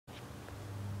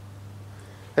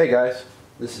Hey guys,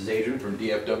 this is Adrian from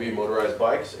DFW Motorized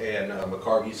Bikes and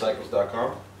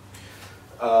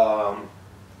McCarvyCycles.com.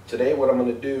 Today what I'm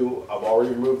going to do, I've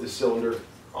already removed the cylinder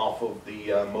off of the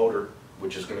motor,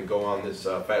 which is going to go on this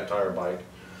fat tire bike.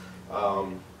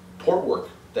 Port work,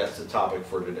 that's the topic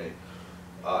for today.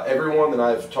 Everyone that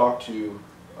I've talked to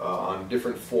on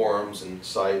different forums and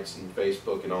sites and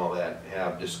Facebook and all that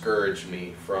have discouraged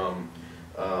me from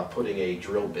putting a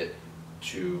drill bit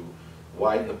to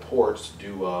widen the ports to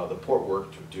do the port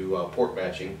work, to do port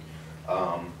matching.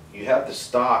 You have the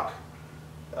stock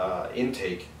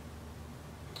intake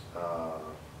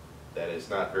that is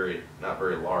not very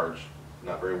large,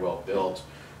 not very well built.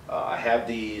 I have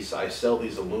these. I sell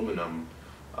these aluminum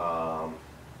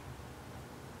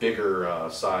bigger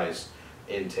size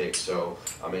intake. So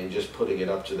I mean, just putting it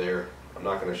up to there. I'm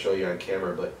not going to show you on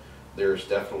camera, but there's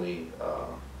definitely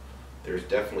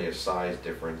a size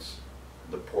difference.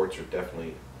 The ports are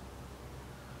definitely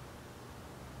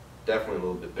a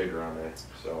little bit bigger on that.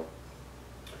 So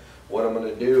what I'm going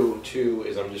to do too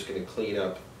is I'm just going to clean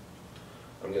up.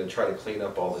 I'm going to try to clean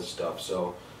up all this stuff.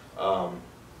 So for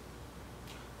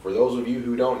those of you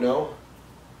who don't know,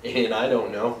 and I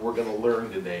don't know, we're going to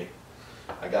learn today.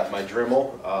 I got my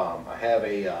Dremel. I have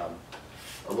a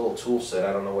little tool set.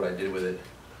 I don't know what I did with it.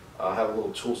 I have a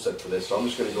little tool set for this, so I'm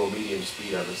just going to go medium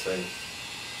speed on this thing.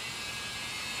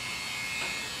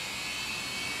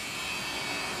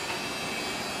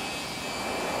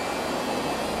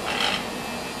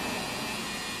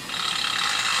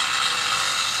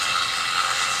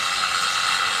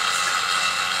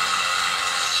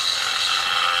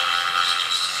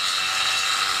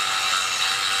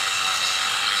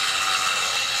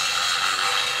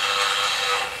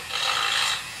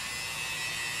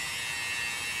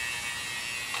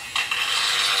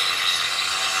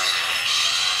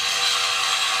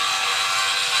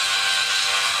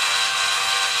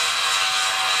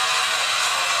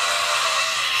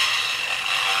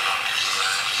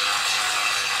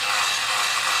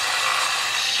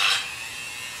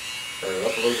 Turn it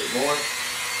up a little bit more.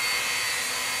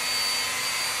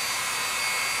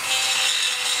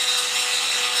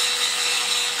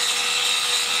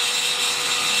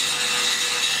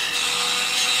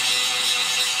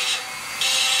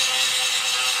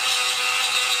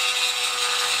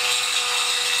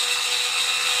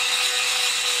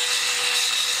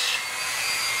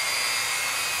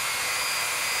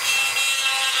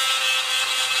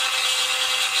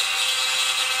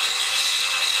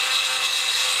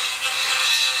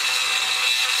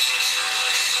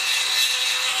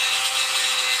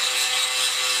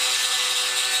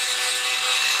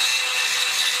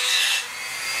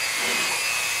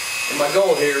 My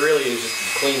goal here really is just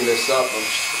to clean this up. I'm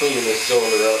just cleaning this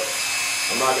cylinder up.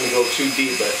 I'm not going to go too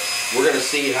deep, but we're going to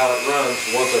see how it runs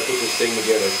once I put this thing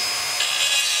together.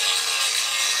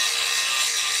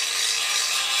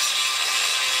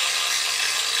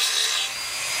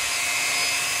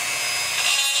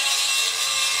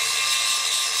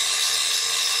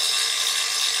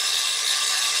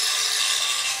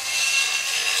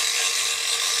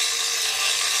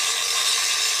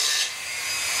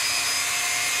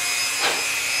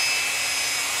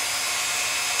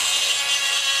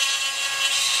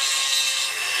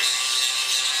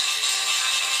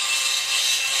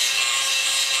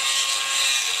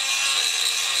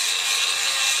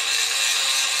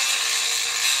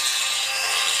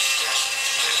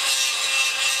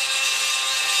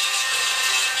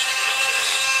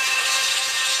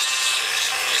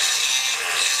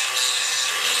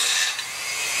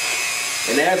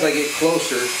 And as I get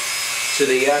closer to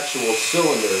the actual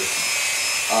cylinder,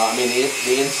 I mean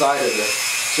the inside of the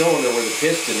cylinder where the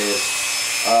piston is,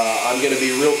 I'm going to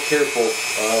be real careful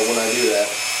when I do that.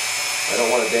 I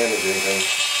don't want to damage anything.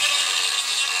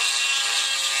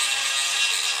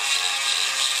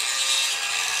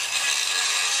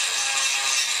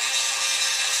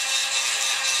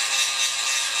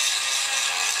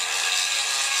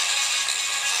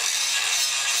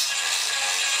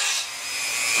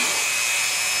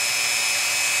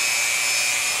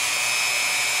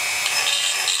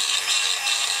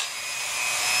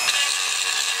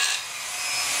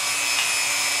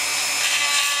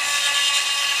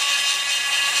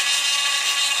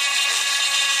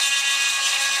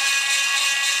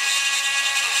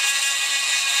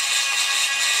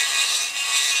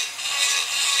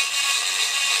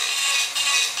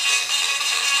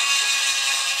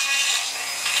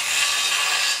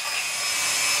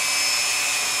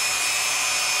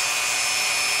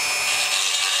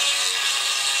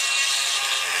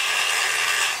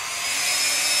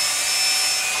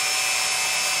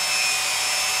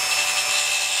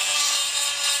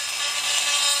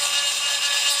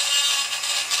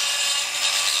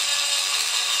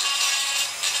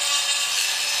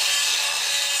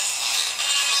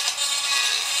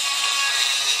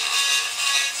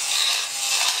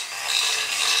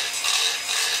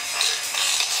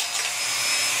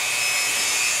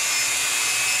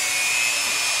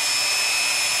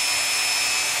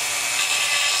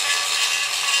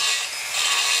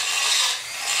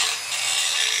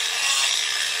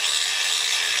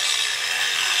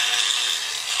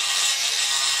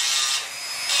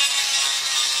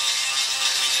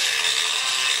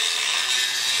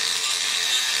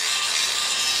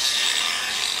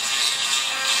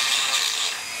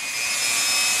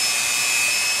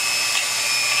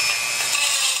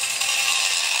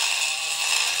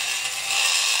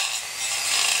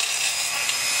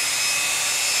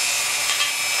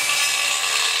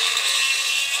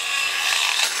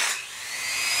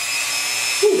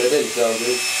 sound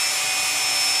good?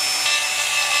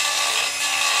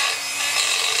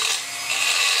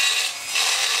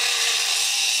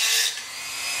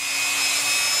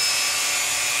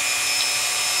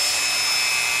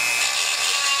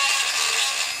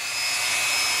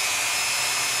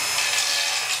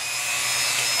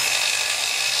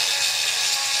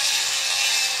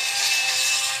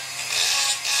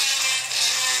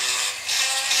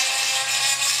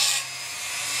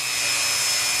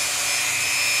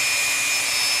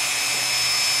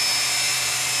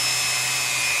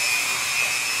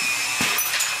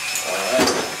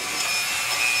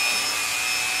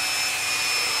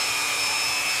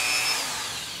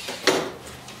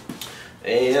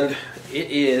 And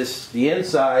it is, the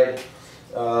inside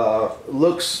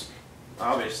looks,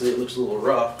 obviously it looks a little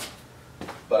rough,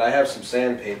 but I have some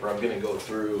sandpaper. I'm going to go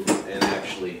through and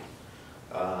actually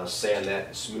sand that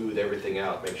and smooth everything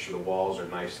out, make sure the walls are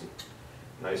nice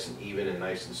and even and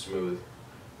nice and smooth.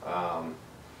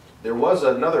 There was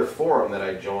another forum that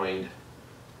I joined.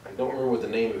 I don't remember what the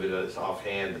name of it is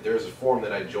offhand, but there's a forum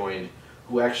that I joined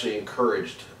who actually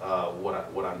encouraged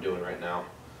what I'm doing right now.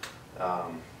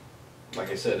 Like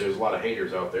I said, there's a lot of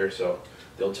haters out there, so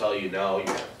they'll tell you, no,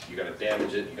 you got to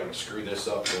damage it, you're going to screw this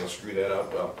up, you're going to screw that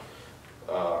up.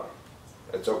 Well,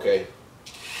 it's okay.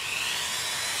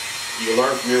 You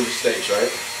learn from your mistakes, right?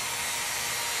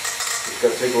 Just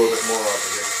got to take a little bit more off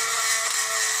of here.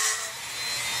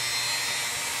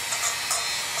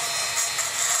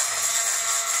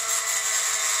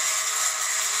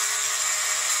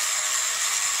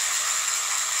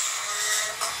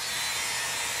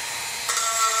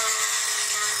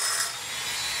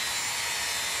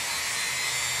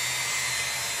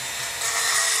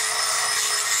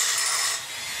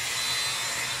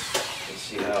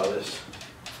 See how this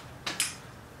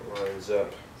lines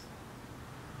up.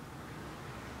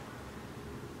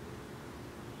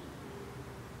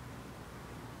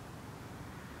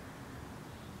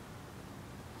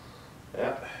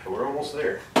 Yeah, we're almost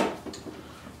there.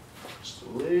 Just a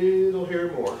little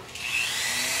here more.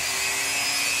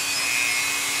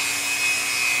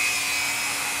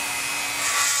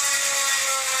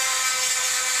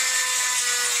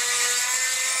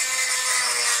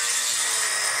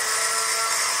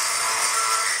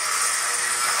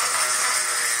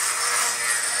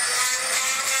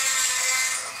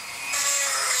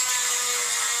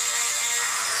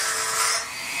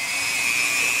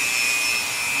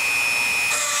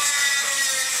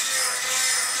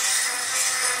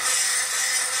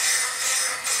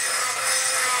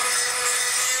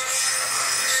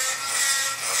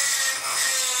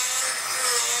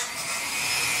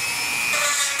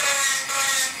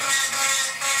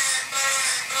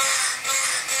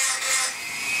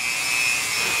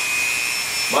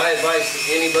 My advice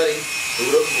to anybody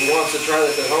who wants to try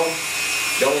this at home,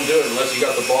 don't do it unless you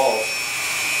got the balls.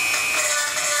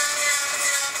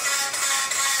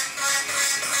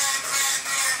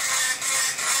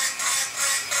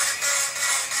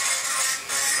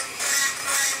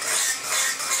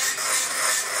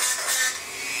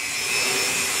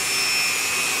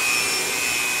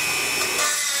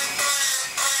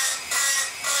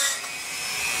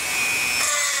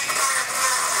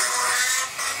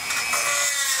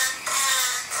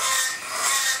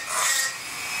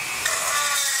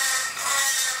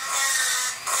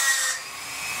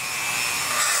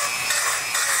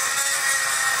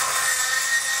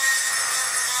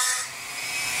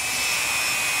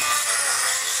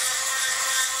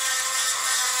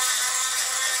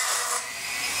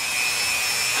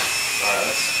 Alright,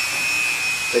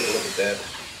 let's take a look at that.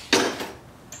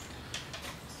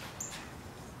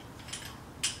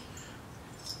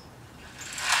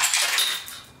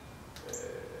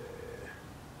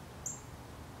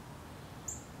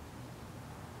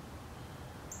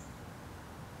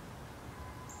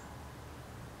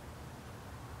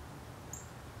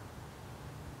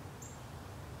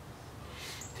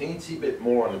 Teensy bit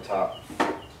more on the top.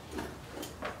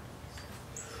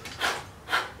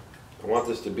 I want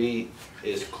this to be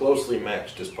as closely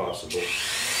matched as possible.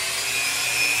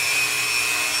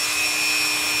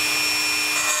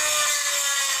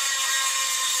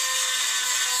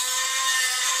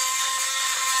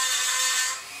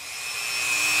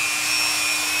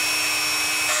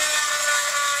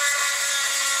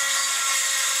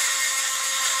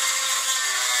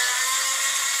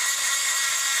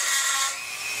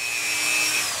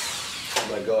 I'm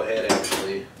going to go ahead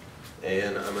actually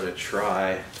and I'm going to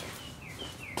try.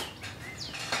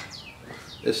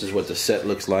 This is what the set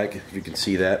looks like, if you can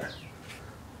see that. I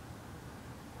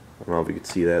don't know if you can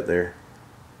see that there.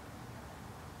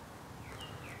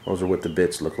 Those are what the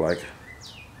bits look like.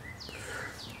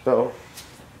 So,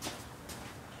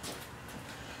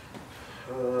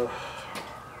 I'm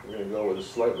going to go with a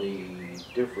slightly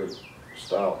different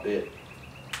style bit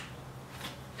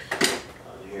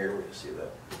on here. We're going to see if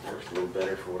that works a little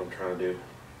better for what I'm trying to do.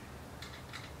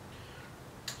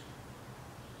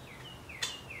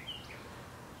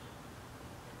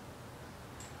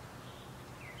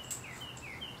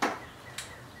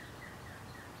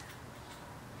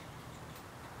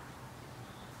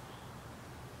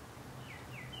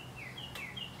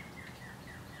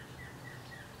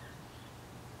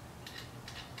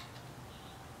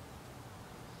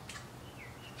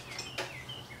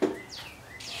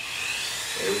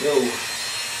 There we go.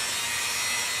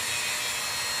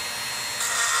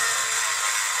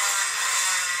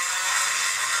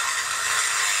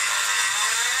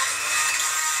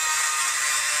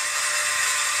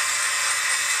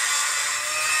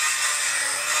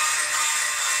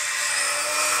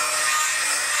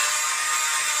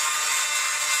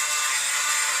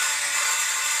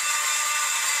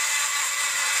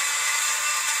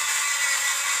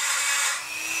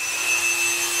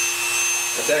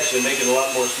 That's actually making it a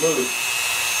lot more smooth.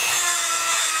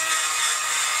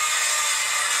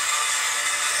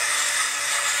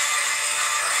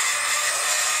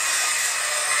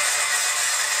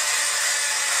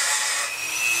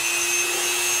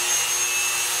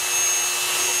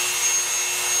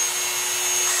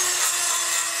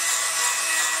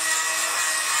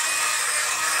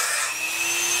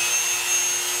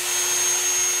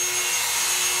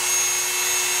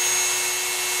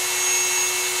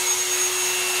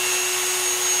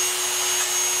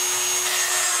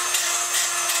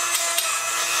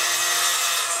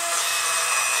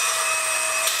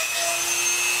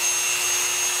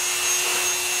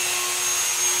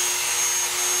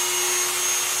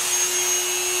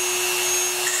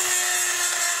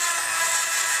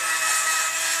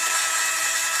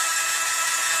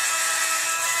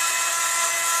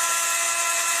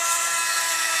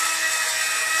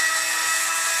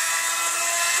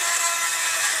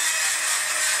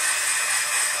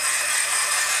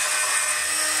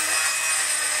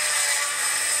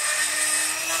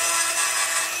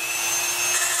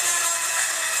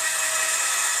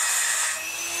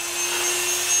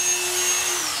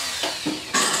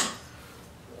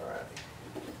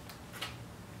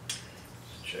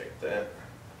 Check that.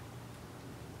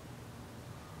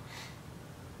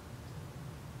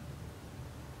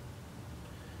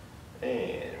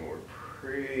 And we're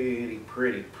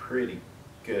pretty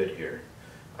good here.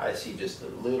 I see just a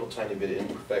little tiny bit of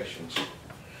imperfections.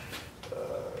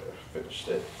 Finish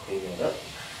that, clean that up.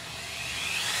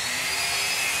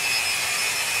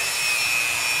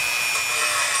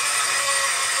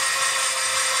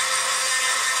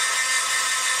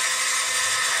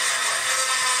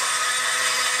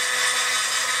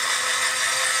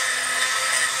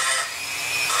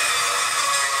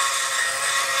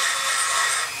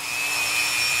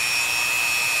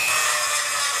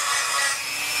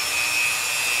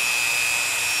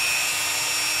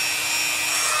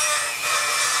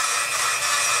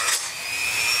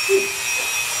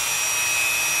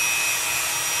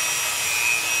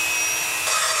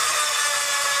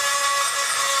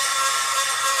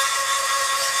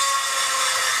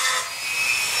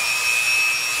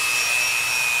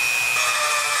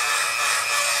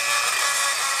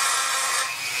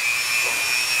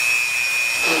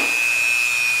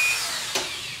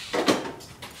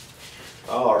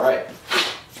 All right,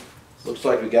 looks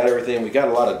like we got everything. We got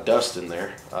a lot of dust in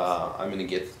there. I'm gonna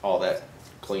get all that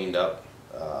cleaned up.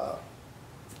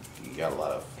 You got a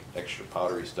lot of extra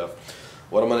powdery stuff.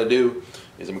 What I'm gonna do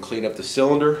is I'm gonna clean up the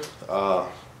cylinder. I'm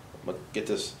gonna get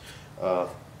this little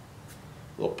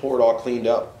port all cleaned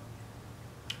up.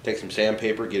 Take some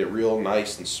sandpaper, get it real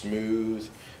nice and smooth.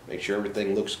 Make sure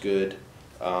everything looks good.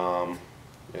 And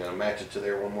I'll match it to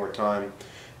there one more time.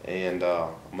 And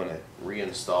I'm going to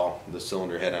reinstall the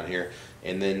cylinder head on here,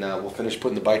 and then we'll finish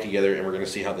putting the bike together, and we're going to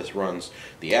see how this runs.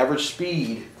 The average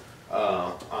speed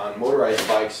on motorized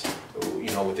bikes,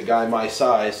 you know, with a guy my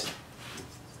size,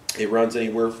 it runs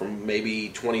anywhere from maybe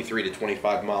 23 to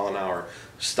 25 mile an hour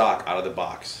stock out of the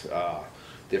box.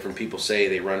 Different people say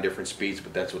they run different speeds,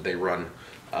 but that's what they run.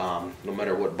 No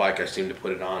matter what bike I seem to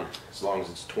put it on, as long as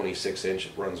it's 26 inch,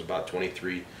 it runs about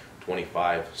 23,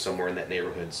 25, somewhere in that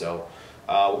neighborhood. So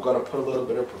we're going to put a little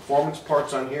bit of performance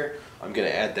parts on here. I'm going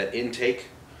to add that intake.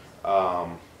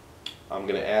 I'm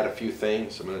going to add a few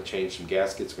things. I'm going to change some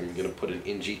gaskets. I'm going to put an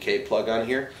NGK plug on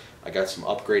here. I got some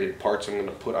upgraded parts I'm going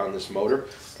to put on this motor,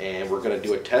 and we're going to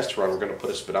do a test run. We're going to put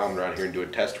a speedometer on here and do a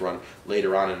test run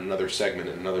later on in another segment,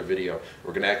 in another video.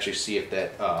 We're going to actually see if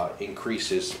that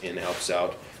increases and helps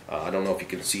out. I don't know if you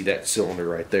can see that cylinder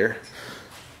right there,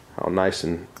 how nice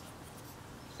and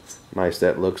nice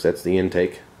that looks. That's the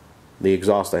intake. The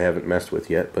exhaust I haven't messed with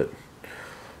yet, but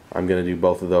I'm going to do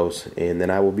both of those, and then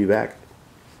I will be back.